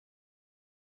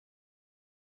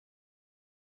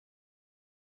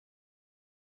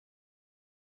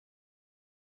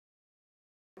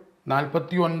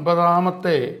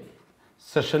49ാമത്തെ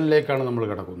സെഷനിലേക്കാണ് നമ്മൾ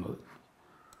കിടക്കുന്നത്.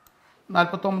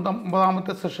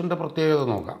 49ാമത്തെ സെഷൻ്റെ പ്രത്യേകത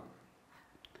നോക്കാം.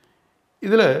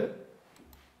 ഇതിൽ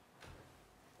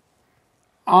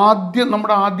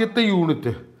നമ്മുടെ ആദ്യത്തെ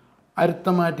യൂണിറ്റ്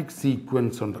അരിത്തമാറ്റിക്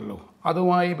സീക്വൻസ് ഉണ്ടല്ലോ,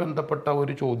 അതുമായി ബന്ധപ്പെട്ട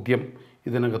ഒരു ചോദ്യം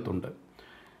ഇതിനകത്തുണ്ട്.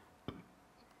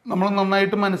 നമ്മൾ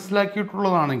നന്നായിട്ട്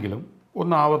മനസ്സിലാക്കിയിട്ടുള്ളതാണെങ്കിലും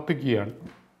ഒന്ന് ആവർത്തിക്കുകയാണ്.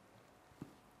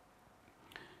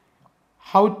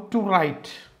 How to write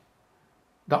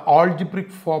the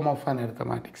algebraic form of an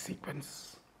arithmetic sequence.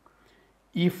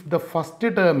 If the first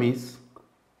term is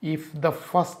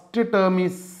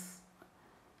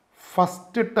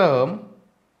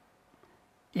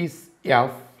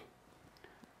f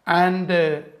and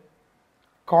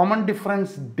common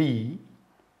difference d,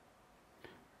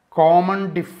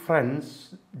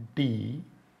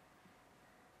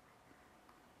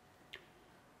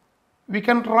 we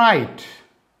can write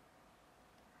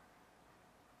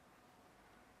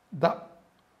the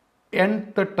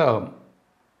nth term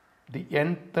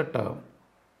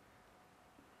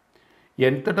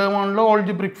ആണല്ലോ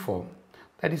algebraic form.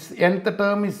 That is, nth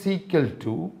term is equal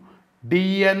to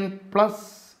dn plus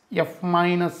f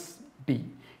minus d.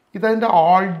 ഇതതിൻ്റെ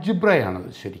ആൾജിബ്രയാണത്.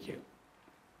 ശരിക്കും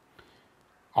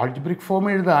algebraic form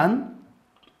എഴുതാൻ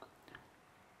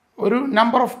ഒരു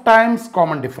number of times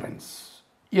common difference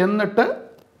എന്നിട്ട്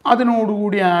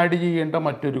അതിനോടുകൂടി add ചെയ്യേണ്ട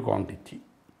മറ്റൊരു quantity.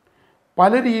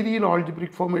 പല രീതിയിൽ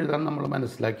algebraic form എഴുതാൻ നമ്മൾ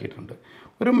മനസ്സിലാക്കിയിട്ടുണ്ട്.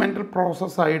 ഒരു മെൻ്റൽ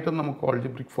പ്രോസസ്സായിട്ട് നമുക്ക്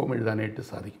ആൾജിബ്രിക് ഫോം എഴുതാനായിട്ട്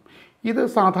സാധിക്കും. ഇത്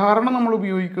സാധാരണ നമ്മൾ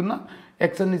ഉപയോഗിക്കുന്ന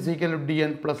X N is equal D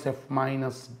N plus F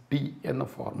minus D എന്ന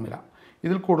ഫോർമുല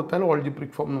ഇതിൽ കൊടുത്താൽ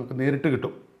ആൾജിബ്രിക് ഫോം നമുക്ക് നേരിട്ട്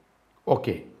കിട്ടും.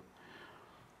 ഓക്കെ,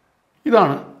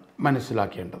 ഇതാണ്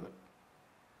മനസ്സിലാക്കേണ്ടത്.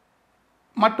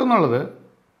 മറ്റൊന്നുള്ളത്,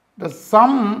 the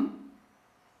sum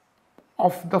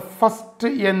of the first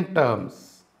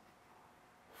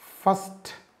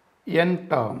n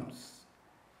terms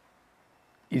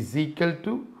is equal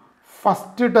to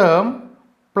first term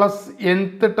plus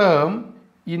nth term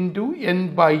into n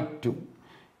by 2.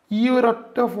 ഈ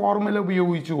ഒരൊറ്റ ഫോർമുല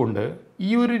ഉപയോഗിച്ചുകൊണ്ട്, ഈ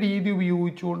ഒരു രീതി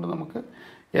ഉപയോഗിച്ചുകൊണ്ട് നമുക്ക്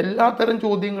എല്ലാത്തരം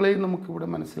ചോദ്യങ്ങളെയും നമുക്കിവിടെ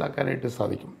മനസ്സിലാക്കാനായിട്ട്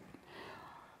സാധിക്കും.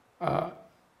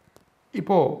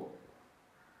 ഇപ്പോൾ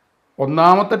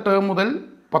 1ാമത്തെ ടേം മുതൽ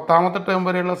 10ാമത്തെ ടേം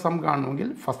വരെയുള്ള സം കാണണമെങ്കിൽ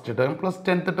first term plus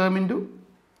 10th term into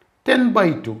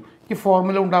 10/2. ഈ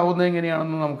ഫോർമുല ഉണ്ടാകുന്നത്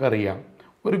എങ്ങനെയാണെന്ന് നമുക്കറിയാം.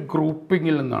 ഒരു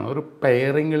ഗ്രൂപ്പിങ്ങിൽ നിന്നാണ്, ഒരു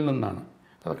പെയറിങ്ങിൽ നിന്നാണ്.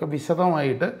 അതൊക്കെ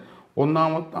വിശദമായിട്ട്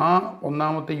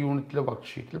ഒന്നാമത്തെ യൂണിറ്റിലെ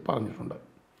വർക്ക്ഷീറ്റിൽ പറഞ്ഞിട്ടുണ്ട്.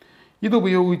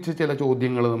 ഇതുപയോഗിച്ച് ചില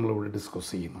ചോദ്യങ്ങൾ നമ്മളിവിടെ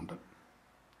ഡിസ്കസ് ചെയ്യുന്നുണ്ട്.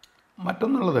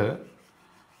 മറ്റൊന്നുള്ളത്,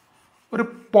 ഒരു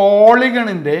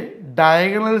പോളിഗണിൻ്റെ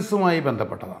ഡയഗണൽസുമായി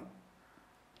ബന്ധപ്പെട്ടതാണ്.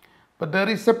 അപ്പോൾ there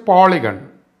is A polygon.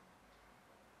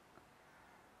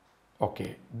 Okay,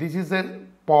 this is A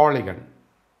polygon.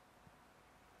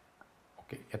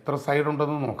 Okay, എത്ര സൈഡ്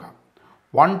ഉണ്ടെന്ന് നോക്കാം.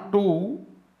 1 2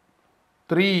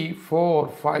 3 4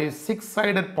 5 6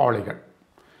 സൈഡഡ് പോളിഗൺ.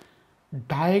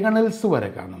 ഡയഗണൽസ്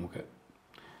വരയ്ക്കാം നമുക്ക്.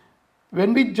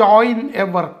 When we join A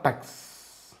vertex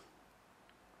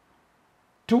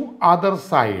to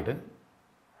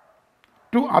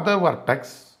other vertex,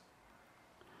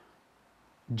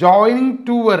 joining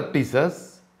two vertices,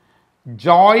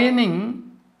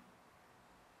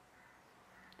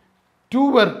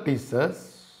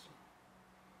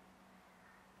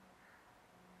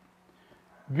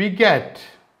 we get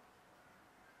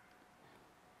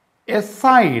a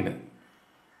side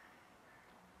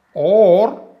or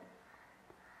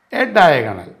a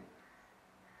diagonal.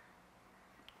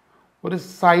 ഒരു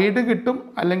side കിട്ടും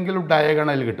അല്ലെങ്കിൽ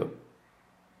diagonal കിട്ടും.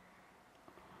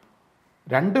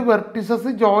 രണ്ട് വെർട്ടിസസ്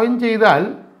ജോയിൻ ചെയ്താൽ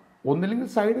ഒന്നില്ലെങ്കിൽ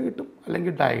സൈഡ് കിട്ടും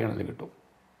അല്ലെങ്കിൽ ഡയഗണൽ കിട്ടും.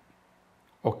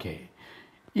 Okay,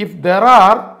 if there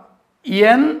are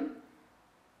n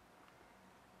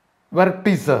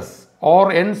vertices or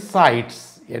n sides,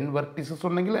 n vertices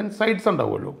ഉണ്ടെങ്കിൽ n സൈഡ്സ്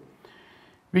ഉണ്ടാവുമല്ലോ,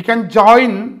 we can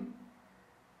join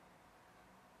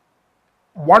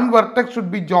one vertex should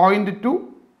be joined to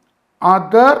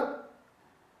other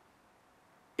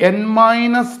n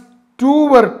minus 2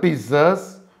 vertices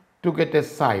to get a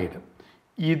side.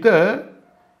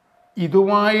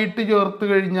 ഇതുമായിട്ട് ചേർത്ത്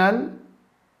കഴിഞ്ഞാൽ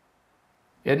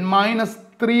n minus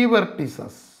 3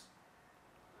 vertices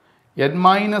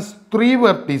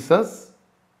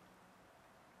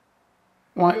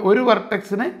ഒരു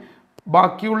വെർട്ടെക്സിനെ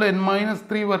ബാക്കിയുള്ള n minus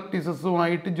 3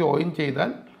 വെർട്ടിസസുമായിട്ട് join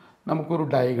ചെയ്താൽ നമുക്കൊരു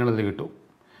diagonal കിട്ടും.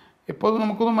 ഇപ്പോൾ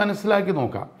നമുക്കൊന്ന് മനസ്സിലാക്കി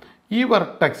നോക്കാം. ഈ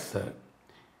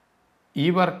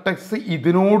വെർട്ടെക്സ്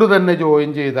ഇതിനോട് തന്നെ ജോയിൻ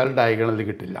ചെയ്താൽ ഡയഗണൽ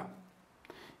കിട്ടില്ല,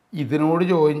 ഇതിനോട്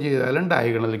ജോയിൻ ചെയ്താലും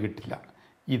ഡയഗണൽ കിട്ടില്ല,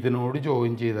 ഇതിനോട്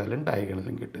ജോയിൻ ചെയ്താലും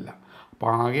ഡയഗണലും കിട്ടില്ല. അപ്പോൾ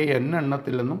ആകെ n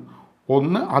എണ്ണത്തിൽ നിന്നും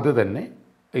ഒന്ന് അത് തന്നെ,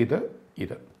 ഇത്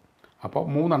അപ്പോൾ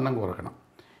 3 എണ്ണം കുറക്കണം.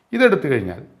 ഇതെടുത്തു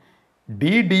കഴിഞ്ഞാൽ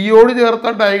ഡിയോട്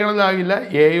ചേർത്താൽ ഡയഗണലാകില്ല,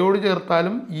 എയോട്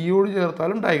ചേർത്താലും ഇയോട്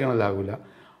ചേർത്താലും ഡയഗണലാകില്ല.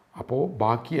 അപ്പോൾ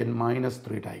ബാക്കി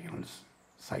n-3 ഡയഗണൽസ്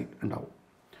സൈഡ് ഉണ്ടാവും.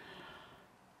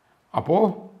 അപ്പോൾ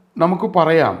നമുക്ക്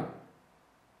പറയാം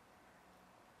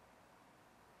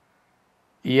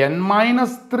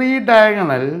n-3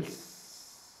 diagonals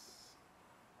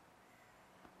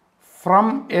from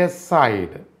a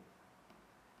side.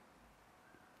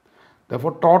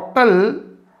 Therefore total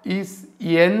is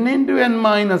n into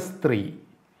n-3.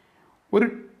 ഒരു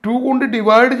 2 കൊണ്ട്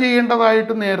ഡിവൈഡ്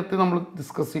ചെയ്യേണ്ടതായിട്ട് നേരത്തെ നമ്മൾ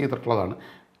ഡിസ്കസ് ചെയ്തിട്ടുള്ളതാണ്.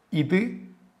 ഇത്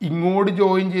ഇങ്ങോട്ട്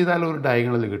ജോയിൻ ചെയ്താൽ ഒരു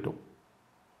ഡയഗണൽ കിട്ടും,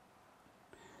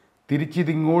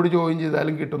 തിരിച്ചിത് ഇങ്ങോട്ട് ജോയിൻ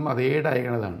ചെയ്താലും കിട്ടുന്ന അതേ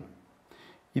ഡയഗണലാണ്.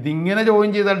 ഇതിങ്ങനെ ജോയിൻ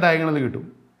ചെയ്താൽ ഡയഗണൽ കിട്ടും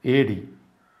AD,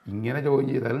 ഇങ്ങനെ ജോയിൻ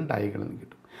ചെയ്താലും ഡയഗണൽ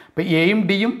കിട്ടും. അപ്പോൾ എയും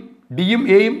ഡിയും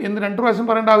എയും എന്ന് 2 പ്രാവശ്യം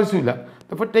പറയേണ്ട ആവശ്യമില്ല.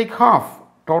 അപ്പോൾ ടേക്ക് ഹാഫ്,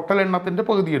 ടോട്ടൽ എണ്ണത്തിൻ്റെ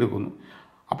പകുതി എടുക്കുന്നു.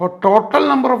 അപ്പോൾ total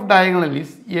number of diagonal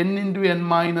is n into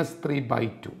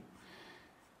n-3/2.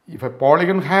 If a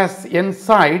polygon has n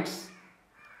sides,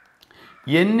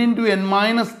 n into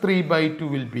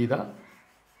n-3/2 will be the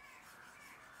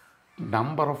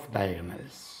number of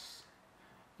diagonals.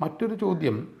 മറ്റൊരു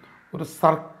ചോദ്യം, ഒരു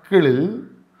സർക്കിളിൽ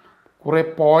കുറേ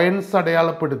പോയിൻറ്റ്സ്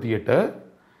അടയാളപ്പെടുത്തിയിട്ട്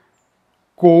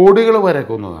കോഡുകൾ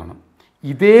വരയ്ക്കുന്നതാണ്.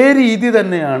 ഇതേ രീതി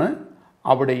തന്നെയാണ്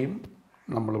അവിടെയും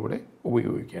നമ്മളിവിടെ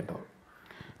ഉപയോഗിക്കേണ്ടത്.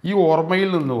 ഈ ഓർമ്മയിൽ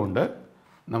നിന്നുകൊണ്ട്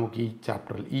നമുക്ക് ഈ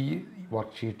ചാപ്റ്ററിൽ, ഈ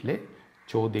വർക്ക്ഷീറ്റിലെ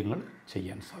ചോദ്യങ്ങൾ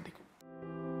ചെയ്യാൻ സാധിക്കും.